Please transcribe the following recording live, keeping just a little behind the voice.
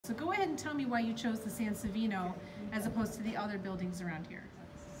So go ahead and tell me why you chose the Sansovino as opposed to the other buildings around here.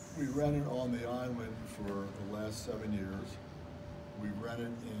 We rented on the island for the last 7 years. We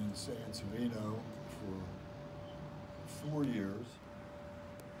rented in Sansovino for 4 years.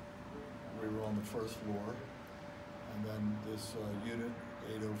 We were on the first floor, and then this unit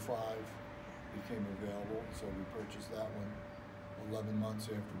 805 became available, so we purchased that one 11 months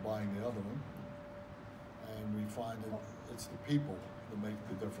after buying the other one. And we find that it's the people that make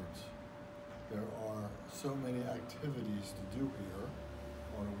the difference. There are so many activities to do here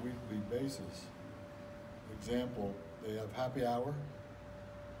on a weekly basis. Example, they have happy hour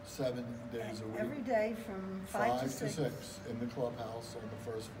 7 days a week. Every day from 5 to 6 in the clubhouse on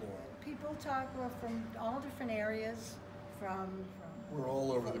the first floor. People talk from all different areas, We're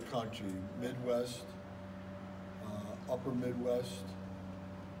all over the country, Midwest, Upper Midwest,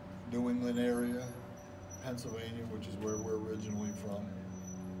 New England area, Pennsylvania, which is where we're originally from.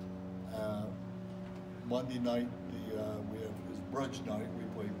 Monday night, we have this bridge night. We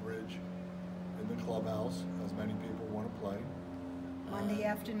play bridge in the clubhouse, as many people want to play. Monday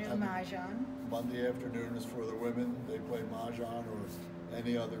afternoon, Mahjong. Monday afternoon is for the women. They play Mahjong or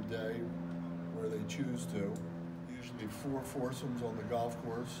any other day where they choose to. Usually 4 foursomes on the golf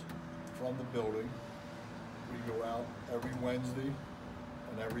course from the building. We go out every Wednesday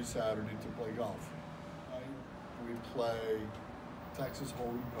and every Saturday to play golf. We play Texas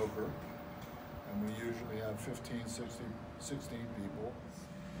Hold'em poker, and we usually have 15, 16 people.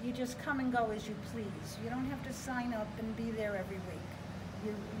 You just come and go as you please. You don't have to sign up and be there every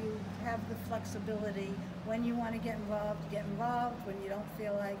week. You have the flexibility. When you want to get involved, you get involved. When you don't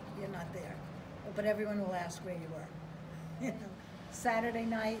feel like, you're not there. But everyone will ask where you were. You know, Saturday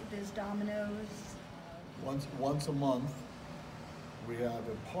night, there's dominoes. Once a month, we have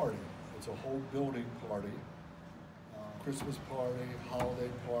a party. It's a whole building party. Christmas party,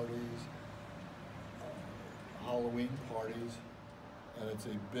 holiday parties, Halloween parties, and it's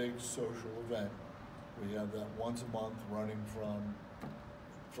a big social event. We have that once a month running from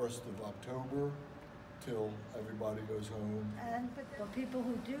 1st of October till everybody goes home. But people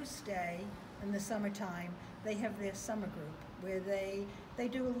who do stay in the summertime, they have their summer group where they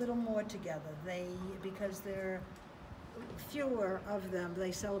do a little more together. Because they're fewer of them,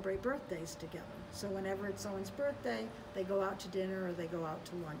 they celebrate birthdays together. So whenever it's someone's birthday, they go out to dinner or they go out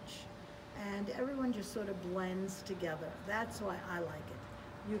to lunch. And everyone just sort of blends together. That's why I like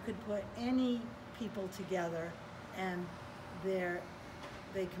it. You could put any people together and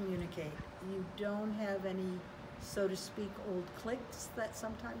they communicate. You don't have any, so to speak, old cliques that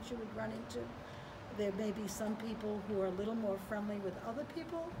sometimes you would run into. There may be some people who are a little more friendly with other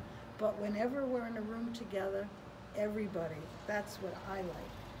people, but whenever we're in a room together, everybody, that's what I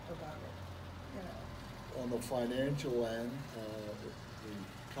like about it. You know. On the financial end, the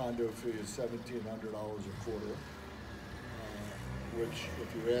condo fee is $1,700 a quarter, which if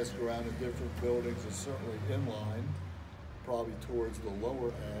you ask around in different buildings is certainly in line, probably towards the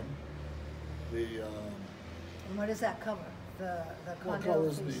lower end. And what does that cover? The condo what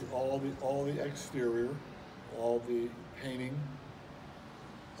covers fees? all the exterior, all the painting,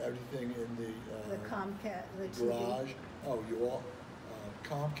 everything in the Comcast, the garage. TV. Oh,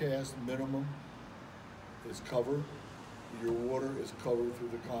 Comcast minimum is covered. Your water is covered through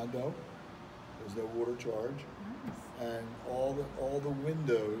the condo. There's no water charge. Nice. And all the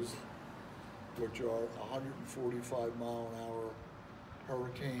windows, which are 145 mile an hour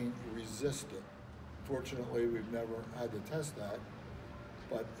hurricane resistant. Fortunately, we've never had to test that,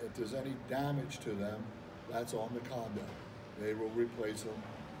 but if there's any damage to them, that's on the condo. They will replace them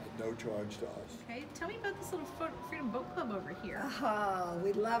at no charge to us. Okay, tell me about this little Freedom Boat Club over here. Oh,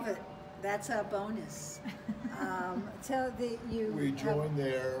 we love it. That's our bonus. We joined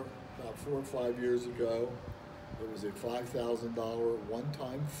there about 4 or 5 years ago. It was a $5,000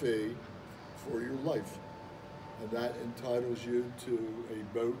 one-time fee for your life, and that entitles you to a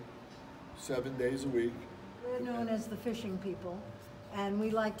boat 7 days a week. We're known as the fishing people, and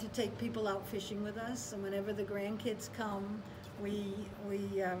we like to take people out fishing with us, and whenever the grandkids come, we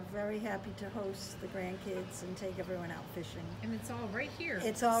are very happy to host the grandkids and take everyone out fishing. And it's all right here.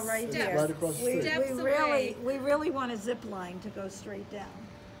 It's all right It's here. right across the street. We really want a zip line to go straight down,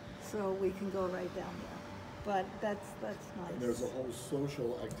 so we can go right down there. But that's nice. And there's a whole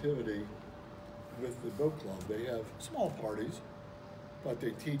social activity with the boat club. They have small parties, but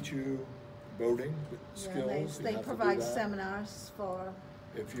they teach you boating skills. They provide seminars for.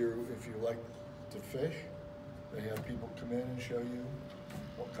 If you like to fish, they have people come in and show you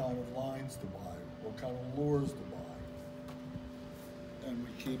what kind of lines to buy, what kind of lures to buy, and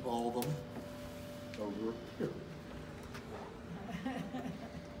we keep all of them over here.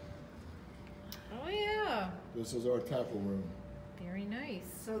 This is our tackle room. Very nice.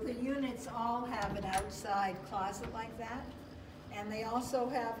 So the units all have an outside closet like that, and they also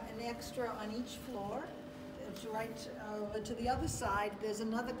have an extra on each floor. It's right over to the other side, there's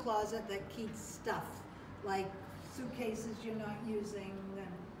another closet that keeps stuff, like suitcases you're not using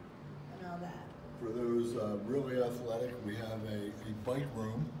and all that. For those really athletic, we have a bike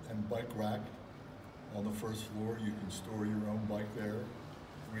room and bike rack on the first floor. You can store your own bike there.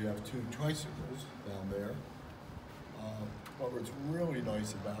 We have 2 tricycles down there. But what's really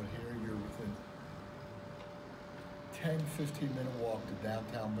nice about here, you're within 10-15-minute walk to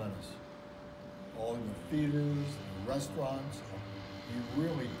downtown Venice. All the theaters, the restaurants, you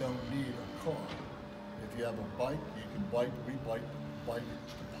really don't need a car. If you have a bike, you can bike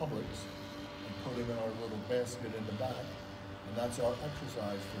to Publix and put it in our little basket in the back, and that's our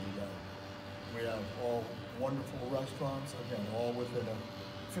exercise for the day. We have all wonderful restaurants, again, all within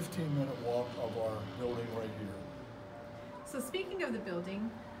a 15-minute walk of our building right here. So speaking of the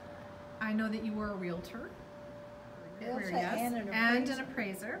building, I know that you were a realtor. Realtor Yes, and an an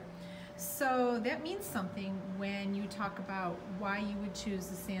appraiser. So that means something when you talk about why you would choose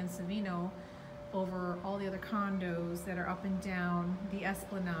the Sansovino over all the other condos that are up and down the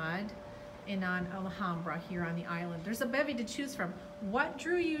Esplanade and on Alhambra here on the island. There's a bevy to choose from. What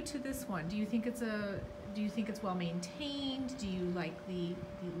drew you to this one? Do you think it's well maintained? Do you like the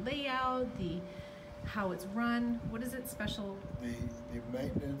layout, how it's run? What is it special? The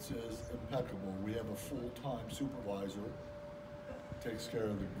maintenance is impeccable. We have a full-time supervisor, takes care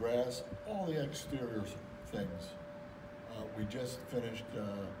of the grass, all the exterior things. We just finished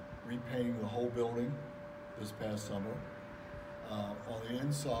repainting the whole building this past summer. On the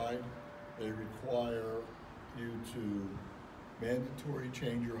inside, they require you to mandatory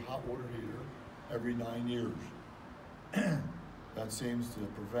change your hot water heater every 9 years. That seems to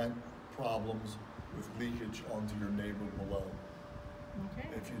prevent problems with leakage onto your neighbor below. Okay.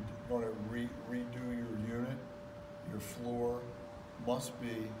 If you want to redo your unit, your floor must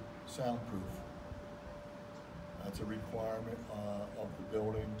be soundproof. That's a requirement of the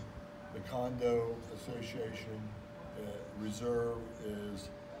building. The condo association reserve is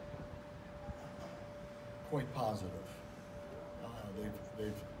quite positive.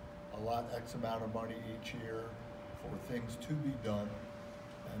 They've allot X amount of money each year for things to be done,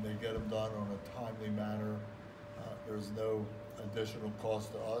 and they get them done on a timely manner. There's no additional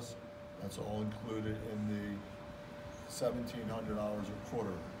cost to us. That's all included in the $1,700 a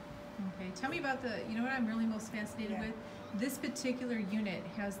quarter. Okay, tell me about you know what I'm really most fascinated with? This particular unit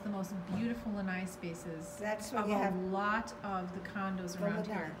has the most beautiful lanai spaces That's what of you have. a lot of the condos The around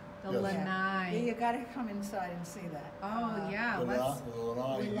lanai. here. The Yes. lanai. Yeah, you gotta come inside and see that. Oh, yeah. The let's-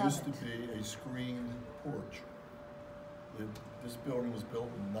 lanai we love used to it. be a screened porch. This building was built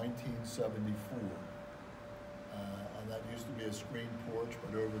in 1974. And that used to be a screened porch,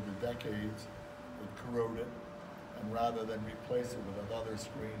 but over the decades, it corroded. And rather than replace it with another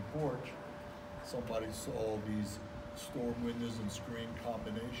screened porch, somebody saw these storm windows and screen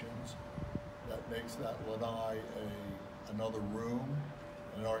combinations that makes that lanai another room,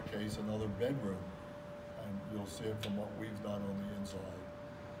 in our case, another bedroom. And you'll see it from what we've done on the inside.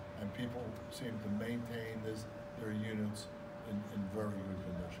 And people seem to maintain their units in very good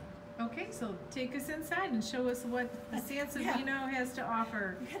condition. Okay, so take us inside and show us what the Sansovino has to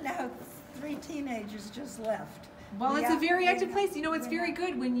offer. Now, 3 teenagers just left. Well, it's a very active place. You know, it's we're very not-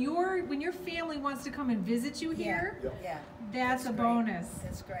 good when your family wants to come and visit you here. Yep. Yeah. That's a great. bonus.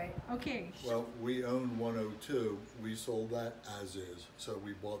 That's great. Okay. Well, we own 102. We sold that as is. So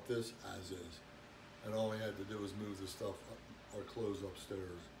we bought this as is. And all we had to do was move the stuff, our clothes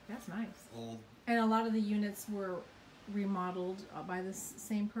upstairs. That's nice. All And a lot of the units were remodeled by the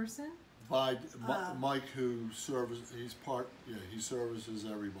same person? by Mike, who services, he services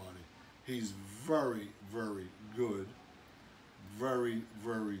everybody. He's very, very good, very,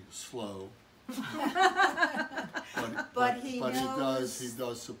 very slow. But he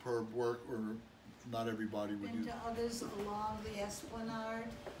does superb work, or not everybody would Been do. to others along the Esplanade,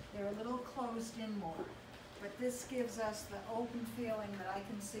 they're a little closed in more. But this gives us the open feeling that I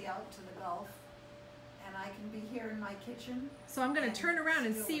can see out to the Gulf, and I can be here in my kitchen. So I'm going And to turn around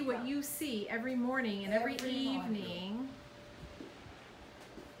and still see what come. you see every morning and every Every morning. evening.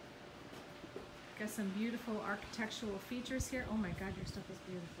 Got some beautiful architectural features here. Oh my God, your stuff is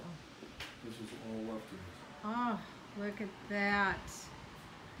beautiful. This is all left of us. Oh, look at that.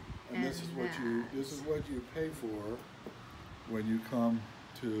 And this is what you pay for when you come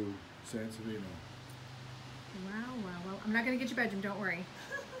to Sansovino. Wow. I'm not going to get your bedroom, don't worry.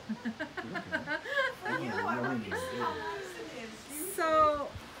 For you, I want you to see how nice it is. So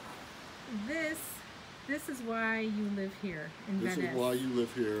this This is why you live here in Venice. This is why you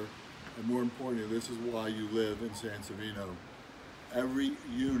live here, and more importantly, this is why you live in Sansovino. Every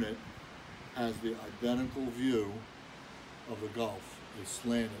unit has the identical view of the Gulf. It's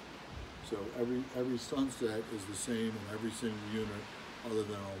slanted. So every sunset is the same in every single unit, other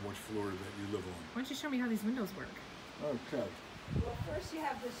than on which floor that you live on. Why don't you show me how these windows work? Okay. Well, first you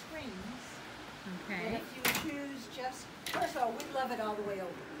have the screens. Okay. And if you choose just, first of all, we love it all the way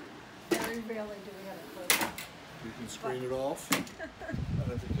over. Very rarely do we have it closed up. You can screen it off,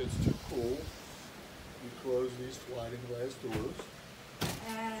 and if it gets too cool, you close these sliding glass doors.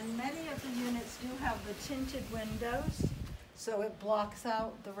 And many of the units do have the tinted windows, so it blocks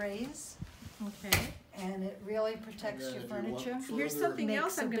out the rays, Okay. and it really protects And your then if you want furniture. Here's Further- something Makes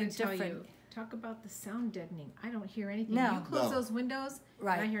else a I'm going big to tell you. difference. Talk about the sound deadening. I don't hear anything. No. You close No. those windows,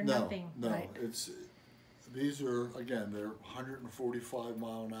 Right. and I hear No, nothing. no, Right. these are, again, they're 145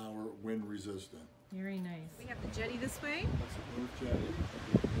 mile an hour wind resistant. Very nice. We have the jetty this way. That's a North Jetty.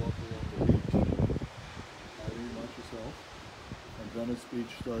 You can walk along the beach. How do you want yourself? And Venice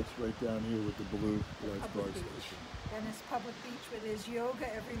Beach starts right down here with the blue lifeguard Public beach. station. Venice Public Beach, where there's yoga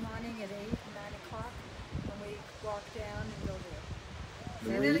every morning at 8 and 9 o'clock, and we walk down and go there.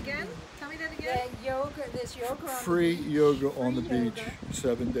 Say that again. Tell me that again. There's yoga on Free the beach. yoga on the Free beach, yoga.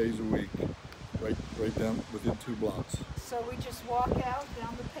 7 days a week, right down within 2 blocks. So we just walk out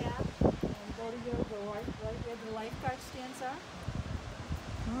down the path and go to yoga right where the lifeguard stands are.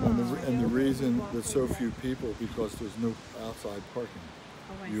 And the reason there's so few people because there's no outside parking.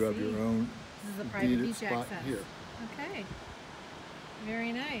 Oh, I You have see. your own This is a private deeded beach spot access. here. Okay.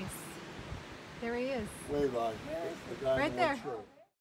 Very nice. There he is. Wave, the guy Right in the there. white shirt.